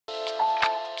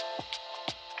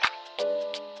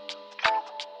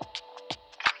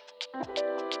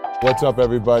What's up,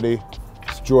 everybody?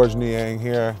 It's George Niang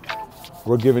here.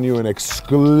 We're giving you an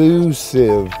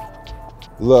exclusive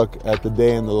look at the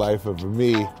day in the life of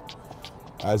me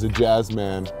as a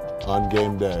Jazzman on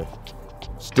game day.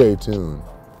 Stay tuned.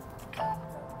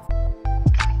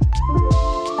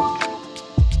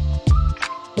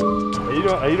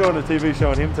 Are you doing a TV show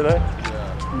on him today?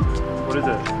 Yeah. What is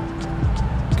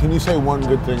it? Can you say one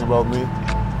good thing about me?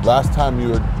 Last time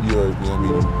you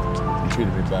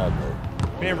treated me badly.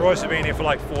 Me and Royce have been here for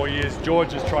like 4 years.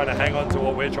 George is trying to hang on to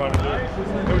what we're trying to do.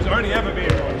 It was only ever me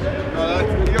and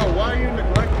Royce. Yo, why are you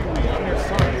neglecting me? I'm your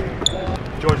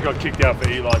son. George got kicked out for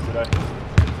Eli today.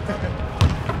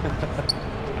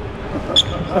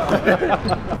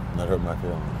 That hurt my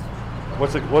feelings.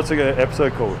 What's the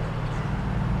episode called?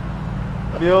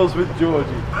 Meals with Georgie.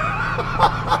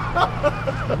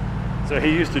 So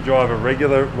he used to drive a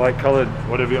regular, like colored,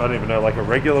 whatever, I don't even know, like a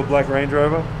regular black Range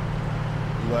Rover.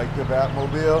 You like the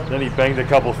Batmobile? Then he banged a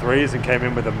couple threes and came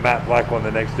in with a matte black one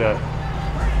the next day.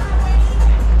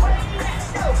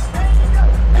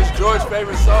 It's George's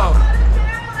favorite song.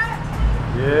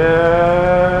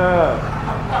 Yeah.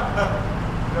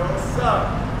 Yo, what's up?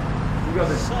 You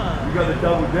got the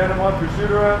double denim on for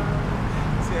shoot around?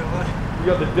 See what? You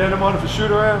got the denim on for shoot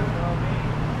around?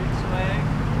 Big swag,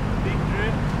 big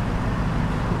drip.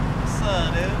 What's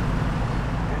up, dude?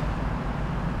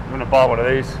 I'm gonna buy one of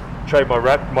these. Trade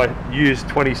my used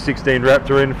 2016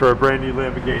 Raptor in for a brand new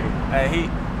Lamborghini. Hey, he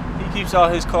keeps all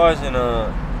his cars in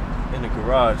the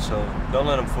garage, so don't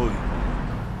let him fool you.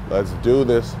 Let's do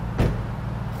this.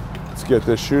 Let's get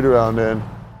this shoot around in.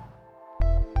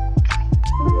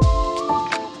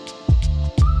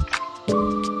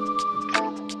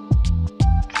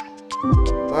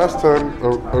 Last time,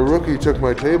 a rookie took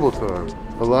my table time.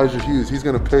 Elijah Hughes, he's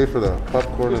gonna pay for that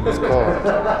popcorn in his car.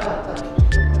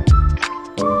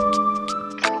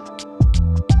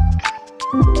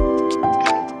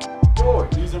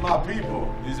 These are my people.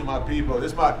 These are my people.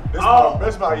 This my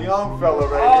young fella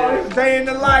right here. This day in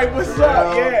the life. What's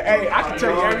up? Yeah. Hey, I can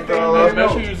tell you everything you need to know.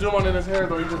 Make sure you zoom on in his hair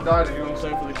though. He just dyed it. You know what I'm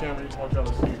saying, for the camera. He just want y'all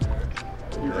to see,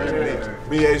 man.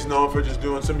 BA's known for just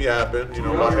doing some yapping. You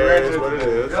know, my hair is what it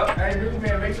is. Yep. Hey, really,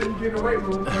 man, make sure you get in the weight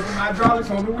room. Put some hydraulics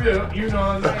on the wheel. You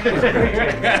know what I'm saying?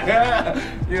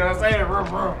 You know what I'm saying? Vroom,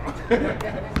 vroom.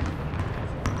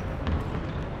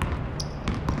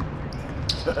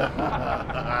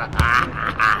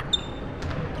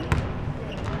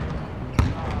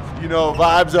 You know,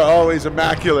 vibes are always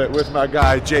immaculate with my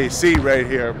guy JC right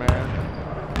here, man.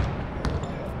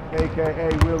 AKA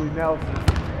Willie Nelson.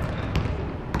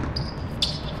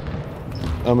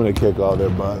 I'm gonna kick all their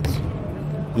butts.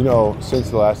 You know, since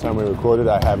the last time we recorded,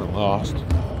 I haven't lost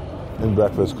in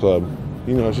Breakfast Club.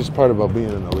 You know, it's just part about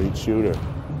being an elite shooter.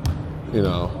 You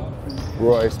know,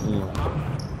 Royce and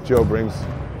Joe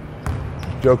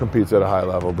competes at a high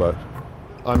level, but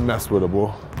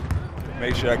unmesswittable.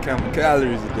 Make sure I count my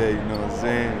calories a day, you know what I'm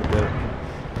saying?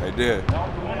 Right there.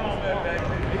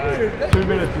 2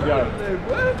 minutes to go.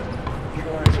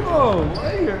 Whoa,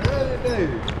 why you ready today?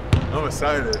 I'm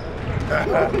excited.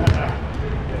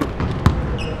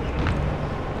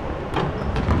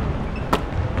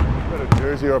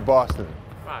 Jersey or Boston?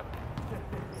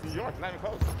 New York, not even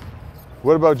close.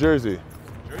 What about Jersey?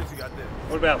 Jersey got this.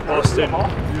 What about Boston?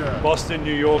 Yeah. Boston,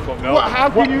 New York, or Melbourne? Well, how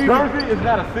can you Jersey is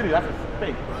not a city, that's a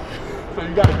state. So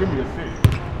you gotta give me a city.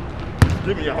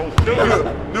 Give me a whole state.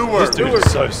 Newark. This dude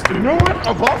is so stupid. Newark?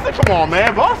 Oh, Boston? Come on,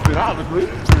 man. Boston, obviously.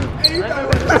 Hey, you thought it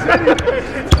was a city?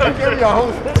 Give me a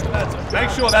whole state. Make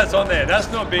sure that's on there. That's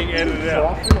not being edited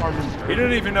out. He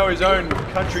didn't even know his own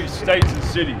country's states and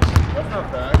cities. That's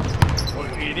not bad. Well,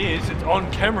 it is. It's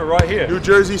on camera right here. New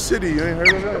Jersey City, you ain't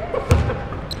heard of that?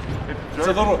 It's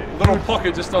a little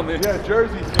pocket just on there. Yeah,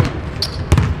 Jersey City.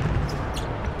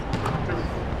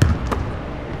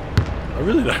 I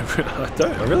really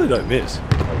don't miss.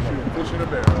 Shooting fish in a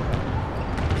barrel.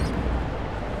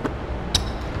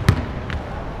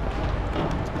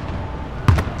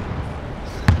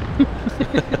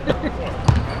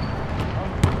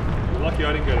 Lucky I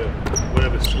didn't go to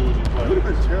whatever schools you played. Would have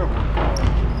been terrible. I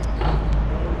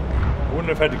wouldn't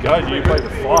have had to go. You played the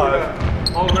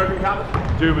 5. All American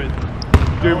college? Dude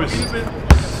was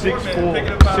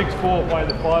 6'4", playing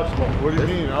the 5 slot. What do you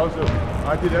mean? I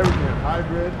did everything.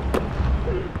 Hybrid.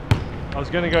 I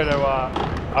was going to go to,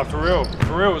 for real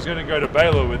was going to go to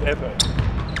Baylor with Epe.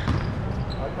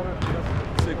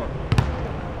 Sick one.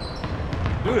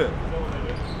 Do it.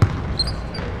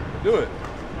 Do it.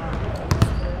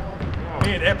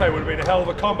 Me and Epe would have been a hell of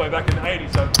a combo back in the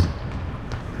 80s. So.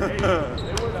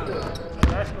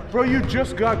 Bro, you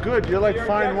just got good. You're like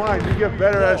fine wine. You get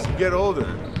better as you get older.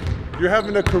 You're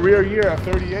having a career year at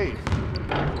 38.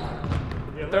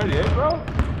 38, bro?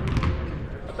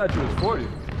 I thought you was 40.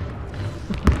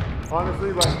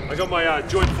 Honestly, like I got my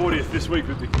joint 40th this week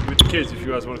with the kids. If you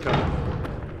guys want to come.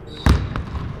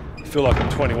 I feel like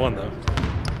I'm 21 though.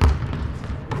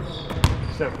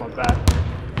 Except for my back.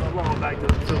 I'm long back till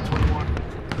 21.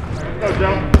 Oh,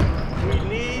 Joe. We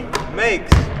need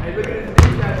makes.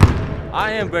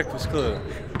 I am Breakfast Club.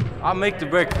 I make the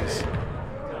breakfast.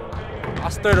 I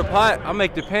stir the pot. I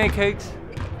make the pancakes.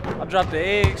 I drop the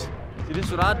eggs. See, this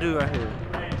is what I do right here.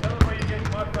 Hey, tell them where you're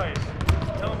getting my face.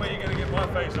 Tell them where you're gonna get my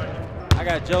face on you. I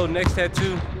got Joe's next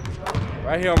tattoo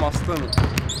right here on my stomach.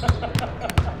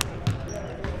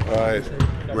 all right,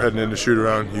 we're heading into shoot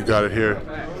around. You got it here.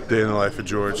 Day in the life of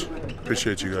George.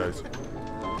 Appreciate you guys.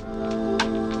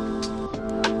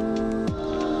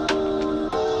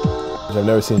 I've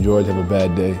never seen George have a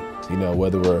bad day. You know,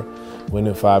 whether we're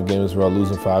winning 5 games in a row,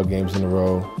 losing 5 games in a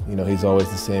row, you know, he's always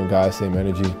the same guy, same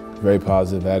energy, very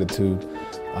positive attitude.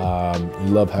 You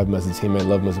love having him as a teammate,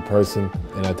 love him as a person,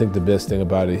 and I think the best thing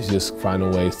about it is just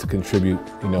finding ways to contribute,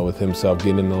 you know, with himself,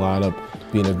 getting in the lineup,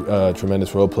 being a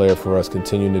tremendous role player for us,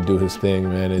 continuing to do his thing,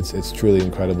 man. It's truly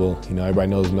incredible. You know, everybody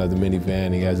knows him as the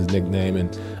minivan. He has his nickname,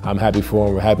 and I'm happy for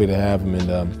him. We're happy to have him,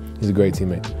 and he's a great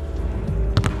teammate.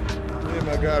 Hey,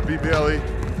 my guy, B-Belly,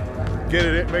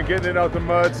 getting it out the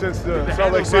mud since the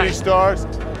Salt Lake City Stars.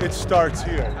 It starts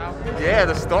here. Yeah,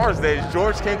 the Stars days.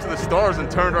 George came to the Stars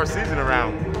and turned our season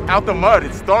around. Out the mud,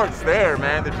 it starts there,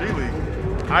 man, the G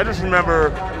League. I just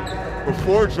remember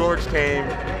before George came,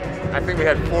 I think we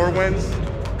had 4 wins.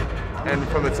 And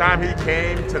from the time he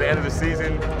came to the end of the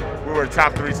season, we were a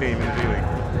top 3 team in the G League.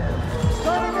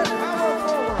 Starting at power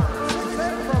forward,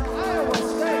 sent from Iowa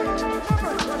State,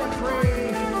 number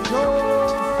 23,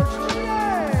 George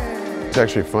Niang. It's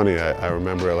actually funny. I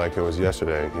remember it like it was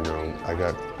yesterday. You know, I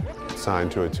got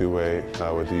signed to a 2-way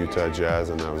with the Utah Jazz,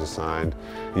 and I was assigned,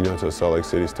 you know, to the Salt Lake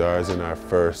City Stars. And our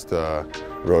first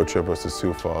road trip was to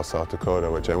Sioux Falls, South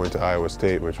Dakota, which I went to Iowa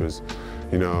State, which was,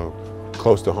 you know,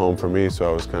 close to home for me. So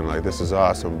I was kind of like, this is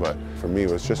awesome. But for me,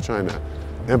 it was just trying to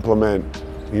implement,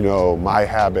 you know, my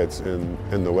habits and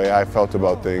the way I felt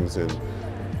about things, and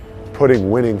putting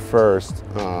winning first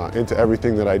into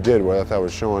everything that I did, whether that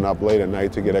was showing up late at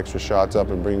night to get extra shots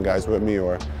up and bringing guys with me,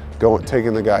 or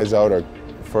taking the guys out or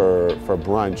for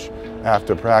brunch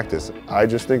after practice. I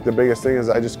just think the biggest thing is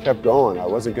I just kept going. I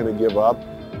wasn't going to give up.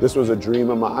 This was a dream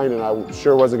of mine, and I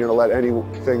sure wasn't going to let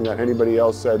anything that anybody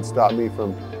else said stop me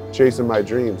from chasing my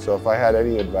dream. So if I had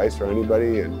any advice for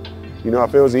anybody, and you know,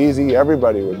 if it was easy,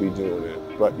 everybody would be doing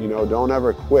it. But you know, don't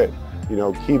ever quit. You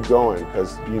know, keep going,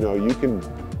 because you know, you can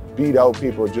beat out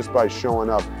people just by showing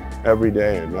up every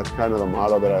day. And that's kind of the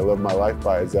motto that I live my life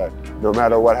by, is that no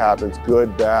matter what happens,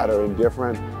 good, bad, or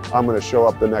indifferent, I'm going to show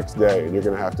up the next day, and you're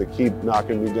going to have to keep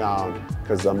knocking me down,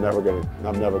 because I'm never going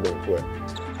to quit.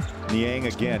 Niang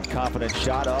again, confident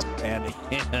shot up and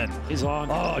in. He's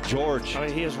on. Oh, George. I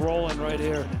mean, he is rolling right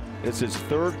here. It's his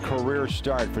 3rd career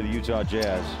start for the Utah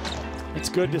Jazz. It's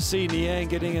good to see Niang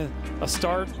getting a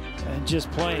start and just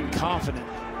playing confident.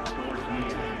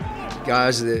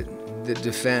 Guys that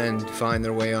defend find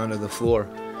their way onto the floor,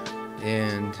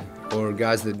 or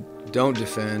guys that don't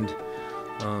defend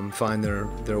find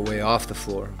their way off the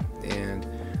floor. And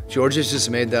George has just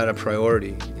made that a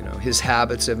priority. You know, his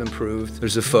habits have improved.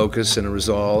 There's a focus and a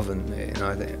resolve, and you know,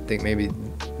 I think maybe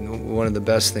one of the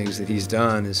best things that he's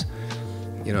done is,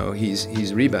 you know,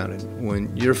 he's rebounded.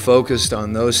 When you're focused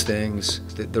on those things,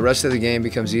 the rest of the game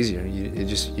becomes easier.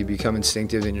 You become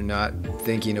instinctive, and you're not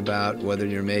thinking about whether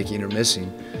you're making or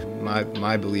missing.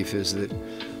 My belief is that,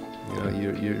 you know,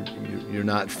 you're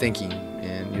not thinking,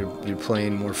 and you're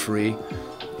playing more free,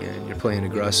 and you're playing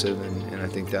aggressive, and I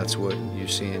think that's what you're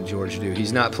seeing George do.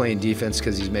 He's not playing defense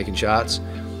because he's making shots.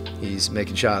 He's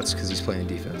making shots because he's playing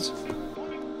defense.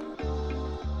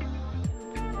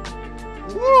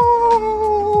 Woo!